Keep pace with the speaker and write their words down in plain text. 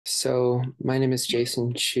So my name is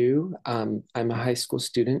Jason Chu. I'm a high school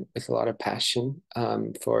student with a lot of passion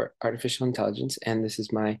for artificial intelligence, and this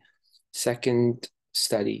is my second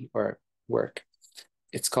study or work.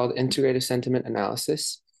 It's called Integrative Sentiment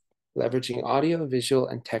Analysis, leveraging audio, visual,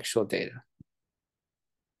 and textual data.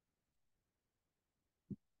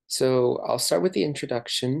 So I'll start with the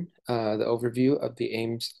introduction, the overview of the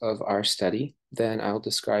aims of our study. Then I'll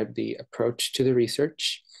describe the approach to the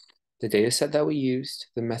research, the data set that we used,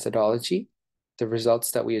 the methodology, the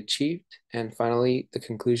results that we achieved, and finally, the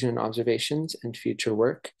conclusion and observations and future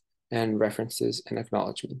work and references and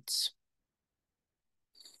acknowledgements.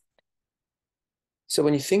 So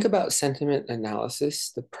when you think about sentiment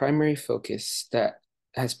analysis, the primary focus that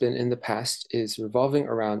has been in the past is revolving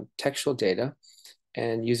around textual data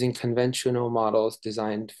and using conventional models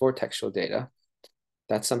designed for textual data.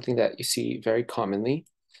 That's something that you see very commonly,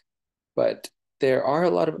 but there are a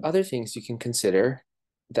lot of other things you can consider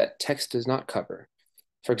that text does not cover.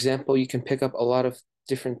 For example, you can pick up a lot of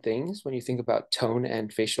different things when you think about tone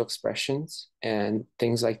and facial expressions and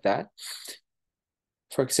things like that.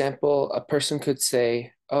 For example, a person could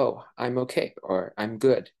say, "Oh, I'm okay," or "I'm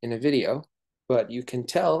good" in a video, but you can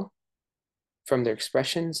tell from their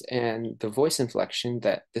expressions and the voice inflection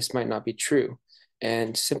that this might not be true.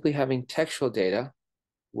 And simply having textual data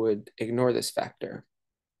would ignore this factor.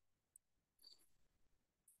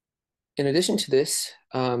 In addition to this,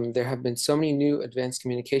 there have been so many new advanced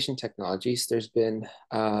communication technologies. There's been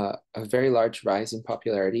a very large rise in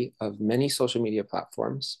popularity of many social media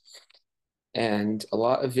platforms, and a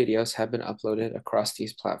lot of videos have been uploaded across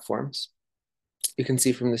these platforms. You can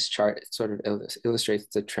see from this chart, it sort of illustrates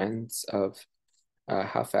the trends of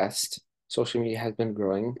how fast social media has been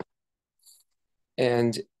growing.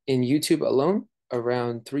 And in YouTube alone,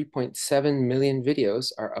 around 3.7 million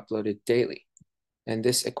videos are uploaded daily. And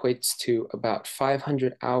this equates to about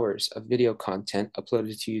 500 hours of video content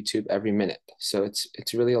uploaded to YouTube every minute. So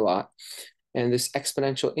it's really a lot. And this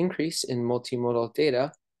exponential increase in multimodal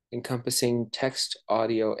data encompassing text,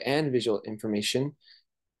 audio, and visual information,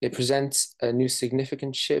 it presents a new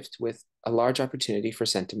significant shift with a large opportunity for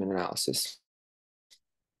sentiment analysis.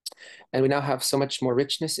 And we now have so much more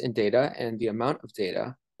richness in data and the amount of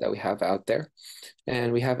data that we have out there.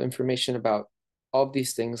 And we have information about all of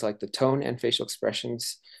these things like the tone and facial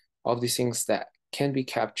expressions, all of these things that can be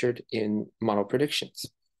captured in model predictions.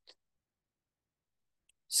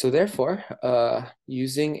 So therefore,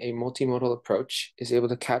 using a multimodal approach is able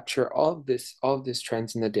to capture all of this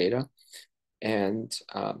trends in the data, and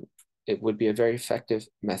it would be a very effective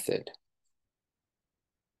method.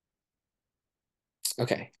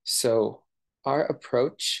 Okay, so our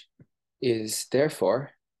approach is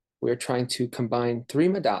therefore, we're trying to combine three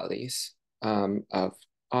modalities of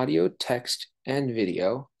audio, text, and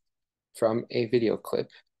video from a video clip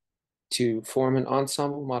to form an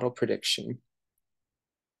ensemble model prediction.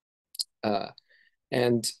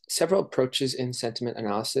 And several approaches in sentiment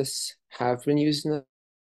analysis have been used in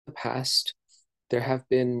the past. There have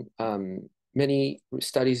been many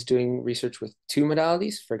studies doing research with two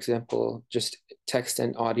modalities, for example, just text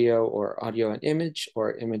and audio, or audio and image,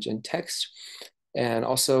 or image and text. And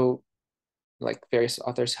also, like, various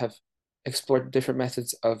authors have explored different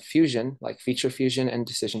methods of fusion, like feature fusion and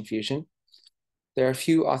decision fusion. There are a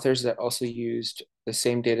few authors that also used the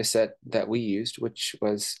same data set that we used, which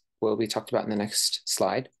will be talked about in the next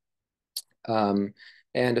slide. And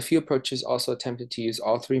a few approaches also attempted to use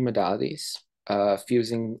all three modalities,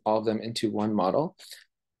 fusing all of them into one model.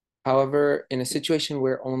 However, in a situation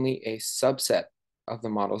where only a subset of the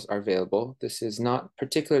models are available, this is not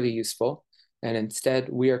particularly useful. And instead,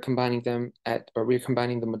 we're combining the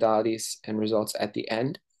modalities and results at the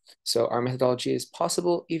end. So our methodology is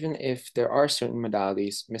possible even if there are certain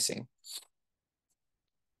modalities missing.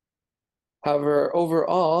 However,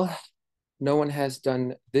 overall, no one has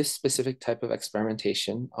done this specific type of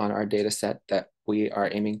experimentation on our data set that we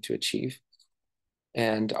are aiming to achieve.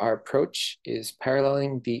 And our approach is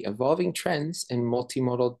paralleling the evolving trends in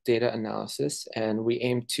multimodal data analysis, and we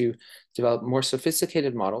aim to develop more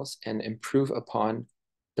sophisticated models and improve upon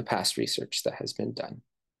the past research that has been done.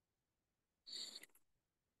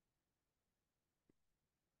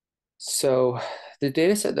 So the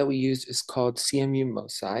data set that we used is called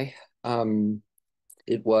CMU-MOSEI.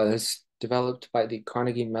 It was developed by the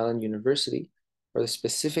Carnegie Mellon University for the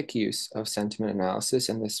specific use of sentiment analysis,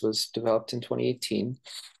 and this was developed in 2018.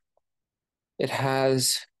 It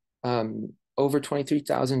has over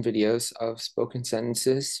 23,000 videos of spoken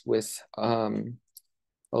sentences with a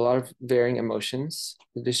lot of varying emotions.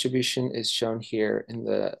 The distribution is shown here in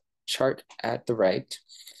the chart at the right.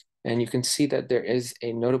 And you can see that there is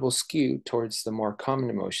a notable skew towards the more common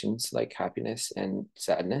emotions like happiness and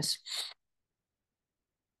sadness.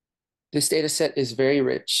 This data set is very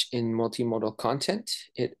rich in multimodal content.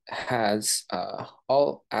 It has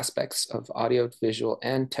all aspects of audio, visual,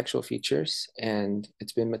 and textual features, and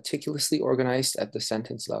it's been meticulously organized at the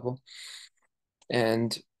sentence level.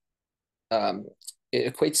 And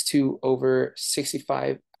it equates to over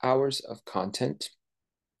 65 hours of content.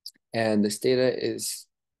 And this data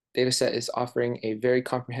set is offering a very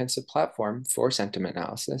comprehensive platform for sentiment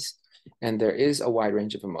analysis. And there is a wide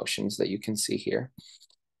range of emotions that you can see here.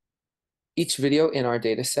 Each video in our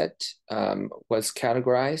data set was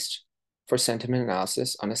categorized for sentiment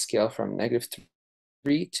analysis on a scale from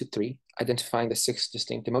 -3 to 3, identifying the 6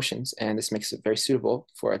 distinct emotions, and this makes it very suitable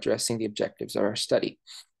for addressing the objectives of our study.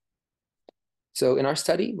 So in our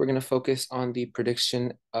study, we're going to focus on the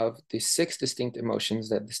prediction of the 6 distinct emotions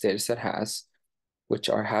that this data set has, which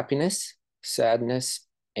are happiness, sadness,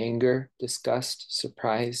 anger, disgust,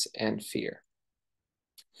 surprise, and fear.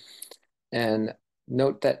 And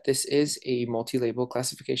note that this is a multi-label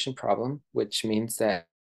classification problem, which means that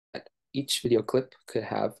each video clip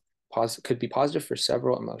could be positive for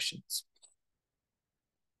several emotions.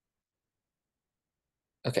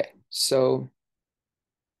 Okay, so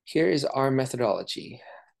here is our methodology.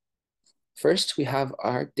 First, we have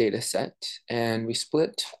our data set, and we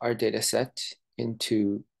split our data set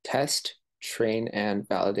into test, train, and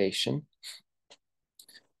validation.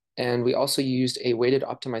 And we also used a weighted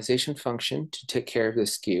optimization function to take care of the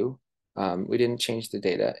skew. We didn't change the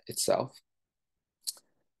data itself.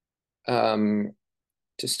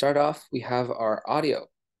 To start off, we have our audio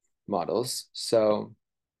models. So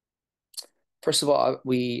first of all,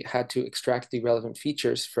 we had to extract the relevant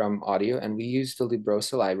features from audio, and we used the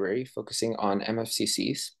Librosa library focusing on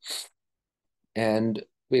MFCCs. And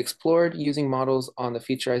we explored using models on the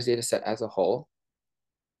featureized data set as a whole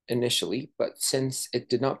initially, but since it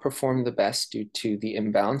did not perform the best due to the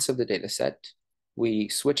imbalance of the data set, we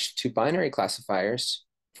switched to binary classifiers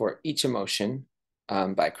for each emotion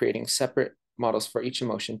by creating separate models for each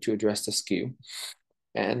emotion to address the skew.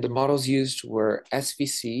 And the models used were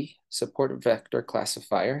SVC, support vector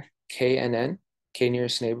classifier, KNN, K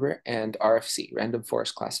nearest neighbor, and RFC, random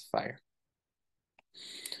forest classifier.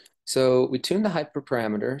 So we tuned the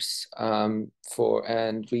hyperparameters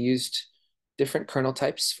and we used different kernel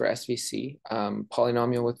types for SVC,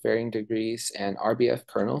 polynomial with varying degrees, and RBF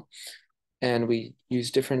kernel. And we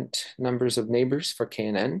used different numbers of neighbors for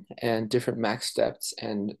KNN and different max depths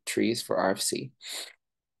and trees for RFC.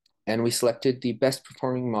 And we selected the best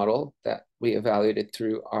performing model that we evaluated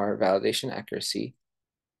through our validation accuracy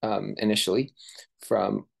initially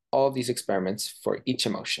from all of these experiments for each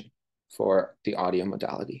emotion for the audio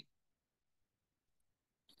modality.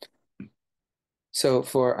 So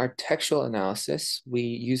for our textual analysis, we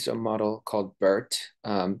used a model called BERT,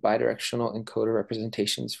 bidirectional encoder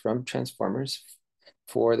representations from transformers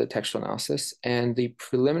for the textual analysis. And the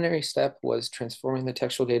preliminary step was transforming the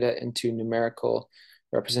textual data into numerical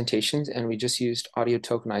representations, and we just used audio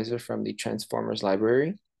tokenizer from the transformers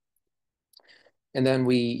library. And then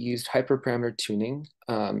we used hyperparameter tuning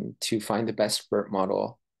to find the best BERT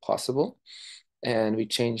model possible. And we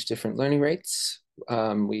changed different learning rates.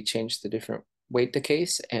 We changed the different weight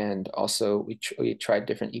decays, and also we tried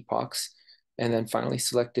different epochs, and then finally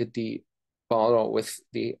selected the model with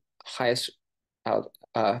the highest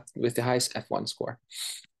F1 score.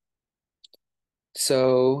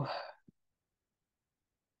 So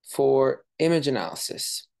for image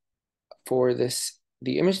analysis, for the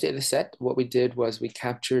image data set, what we did was we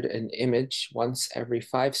captured an image once every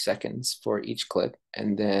 5 seconds for each clip,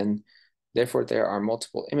 and then therefore there are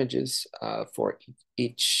multiple images for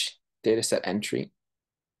each dataset entry.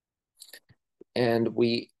 And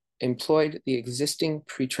we employed the existing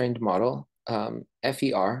pre-trained model,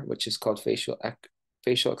 FER, which is called facial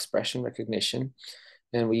expression recognition.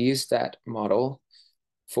 And we used that model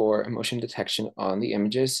for emotion detection on the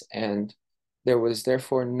images. And there was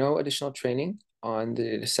therefore no additional training on the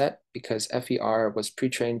dataset because FER was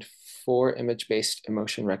pre-trained for image-based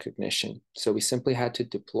emotion recognition. So we simply had to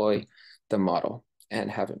deploy the model and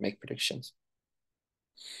have it make predictions.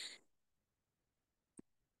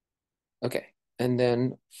 Okay, and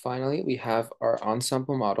then finally, we have our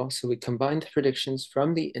ensemble model. So we combined predictions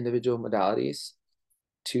from the individual modalities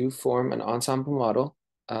to form an ensemble model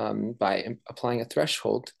by applying a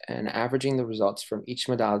threshold and averaging the results from each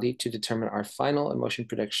modality to determine our final emotion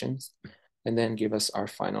predictions and then give us our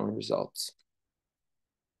final results.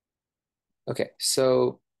 Okay,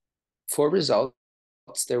 so for results,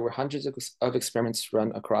 there were hundreds of experiments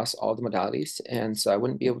run across all the modalities, and so I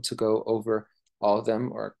wouldn't be able to go over all of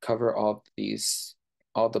them or cover all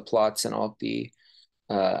the plots and all the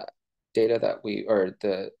data that or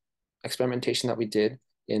the experimentation that we did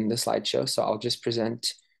in the slideshow. So I'll just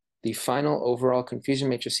present the final overall confusion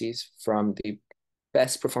matrices from the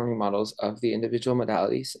best performing models of the individual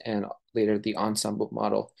modalities and later the ensemble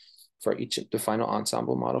model for the final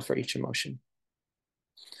ensemble model for each emotion.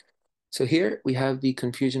 So here we have the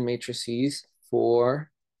confusion matrices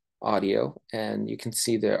for audio, and you can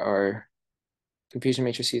see there are confusion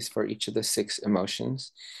matrices for each of the 6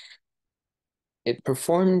 emotions. It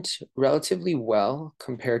performed relatively well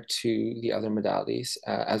compared to the other modalities,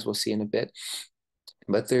 as we'll see in a bit,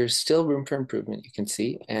 but there's still room for improvement, you can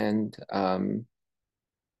see. And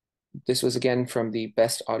this was again from the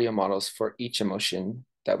best audio models for each emotion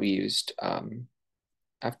that we used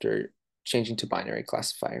after changing to binary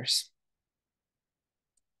classifiers.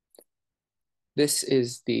 This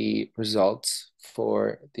is the results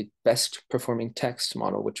for the best performing text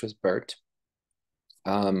model, which was BERT.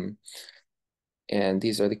 And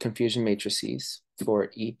these are the confusion matrices for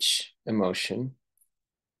each emotion.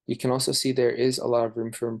 You can also see there is a lot of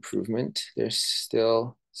room for improvement. There's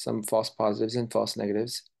still some false positives and false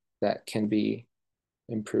negatives that can be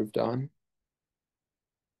improved on.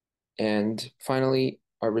 And finally,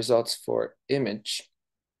 our results for image.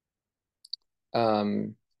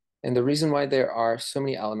 And the reason why there are so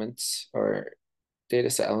many elements or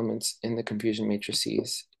dataset elements in the confusion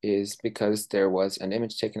matrices is because there was an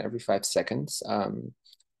image taken every 5 seconds.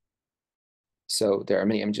 So there are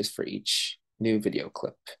many images for each new video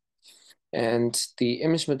clip. And the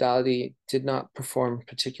image modality did not perform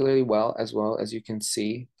particularly well as you can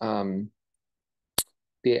see.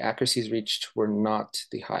 The accuracies reached were not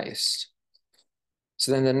the highest.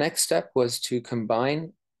 So then the next step was to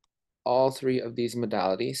combine all 3 of these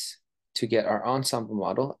modalities to get our ensemble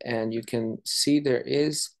model. And you can see there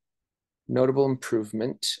is notable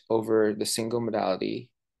improvement over the single modality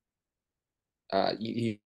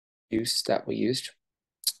use that we used.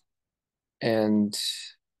 And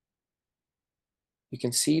you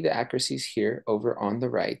can see the accuracies here over on the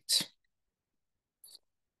right.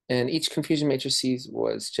 And each confusion matrices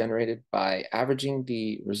was generated by averaging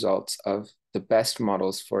the results of the best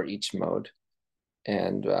models for each mode.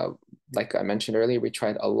 And like I mentioned earlier, we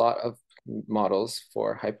tried a lot of models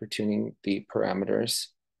for hypertuning the parameters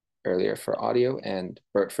earlier for audio, and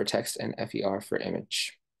BERT for text, and FER for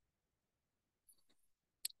image.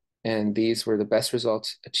 And these were the best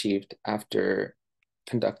results achieved after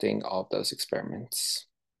conducting all of those experiments.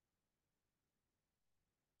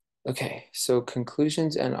 Okay, so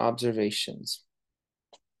conclusions and observations.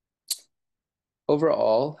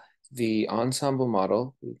 Overall, the ensemble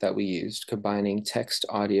model that we used, combining text,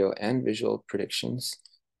 audio, and visual predictions,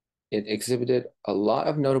 it exhibited a lot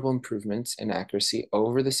of notable improvements in accuracy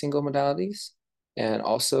over the single modalities, and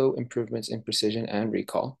also improvements in precision and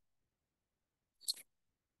recall.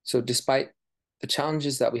 So despite the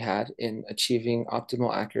challenges that we had in achieving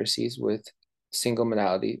optimal accuracies with single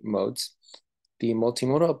modality modes, the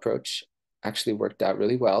multimodal approach actually worked out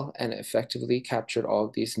really well and effectively captured all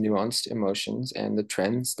of these nuanced emotions and the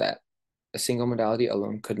trends that a single modality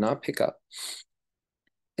alone could not pick up,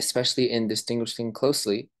 especially in distinguishing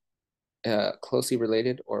closely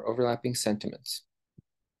related or overlapping sentiments.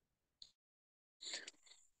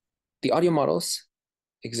 The audio models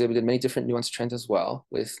exhibited many different nuanced trends as well,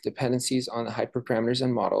 with dependencies on the hyperparameters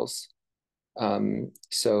and models.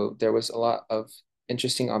 So there was a lot of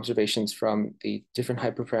interesting observations from the different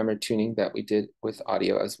hyperparameter tuning that we did with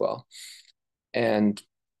audio as well. And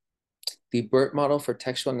the BERT model for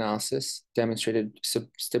textual analysis demonstrated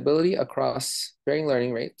stability across varying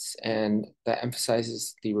learning rates, and that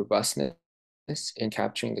emphasizes the robustness in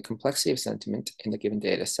capturing the complexity of sentiment in the given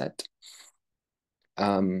data set.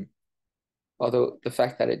 Although the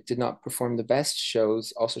fact that it did not perform the best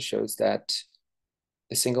also shows that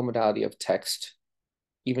the single modality of text,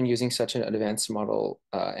 even using such an advanced model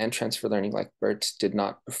and transfer learning like BERT, did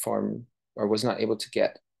not perform or was not able to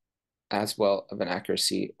get as well of an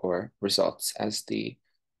accuracy or results as the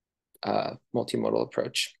multimodal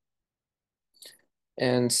approach.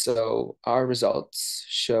 And so our results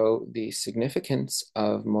show the significance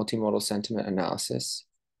of multimodal sentiment analysis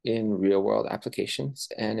in real-world applications,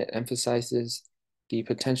 and it emphasizes the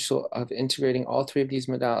potential of integrating all 3 of these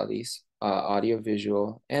modalities, audio,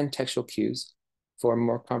 visual, and textual cues, for a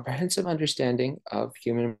more comprehensive understanding of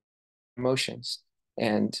human emotions.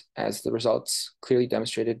 And as the results clearly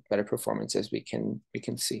demonstrated better performance, as we can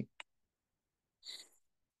see.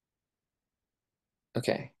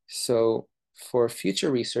 Okay, so for future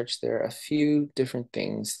research, there are a few different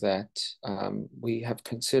things that we have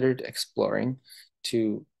considered exploring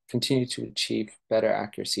to continue to achieve better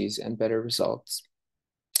accuracies and better results,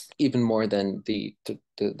 even more than the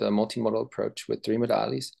multimodal approach with 3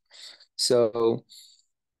 modalities. So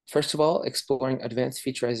first of all, exploring advanced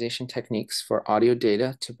featurization techniques for audio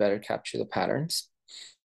data to better capture the patterns.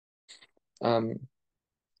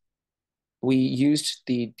 We used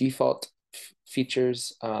the default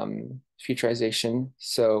features featurization,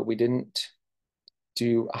 so we didn't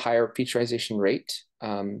do a higher featurization rate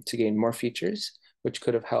to gain more features, which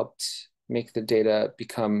could have helped make the data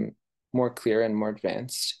become more clear and more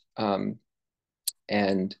advanced.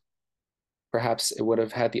 And perhaps it would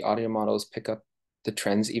have had the audio models pick up the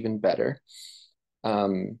trends even better.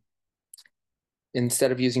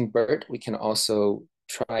 Instead of using BERT, we can also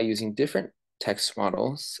try using different text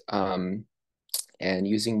models and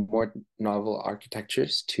using more novel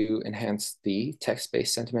architectures to enhance the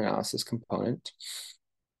text-based sentiment analysis component,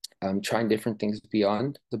 trying different things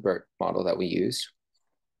beyond the BERT model that we used,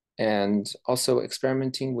 and also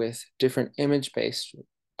experimenting with different image-based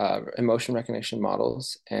emotion recognition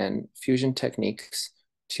models and fusion techniques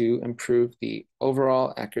to improve the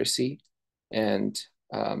overall accuracy and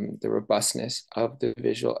the robustness of the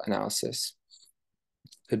visual analysis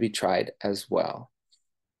could be tried as well.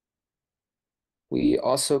 We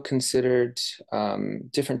also considered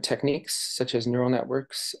different techniques such as neural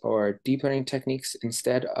networks or deep learning techniques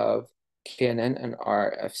instead of KNN and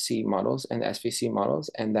RFC models and SVC models,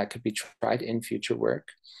 and that could be tried in future work.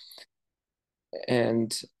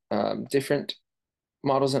 And different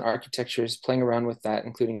models and architectures playing around with that,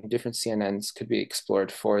 including different CNNs, could be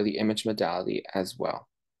explored for the image modality as well.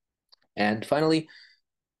 And finally,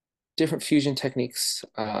 different fusion techniques,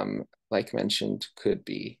 like mentioned, could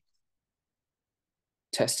be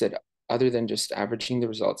tested other than just averaging the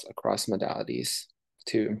results across modalities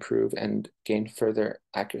to improve and gain further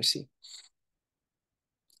accuracy.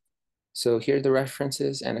 So here are the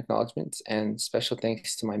references and acknowledgements, and special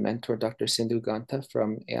thanks to my mentor, Dr. Sindhu Ganta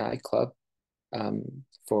from AI Club,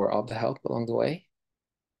 for all the help along the way.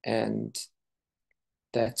 And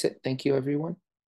that's it. Thank you, everyone.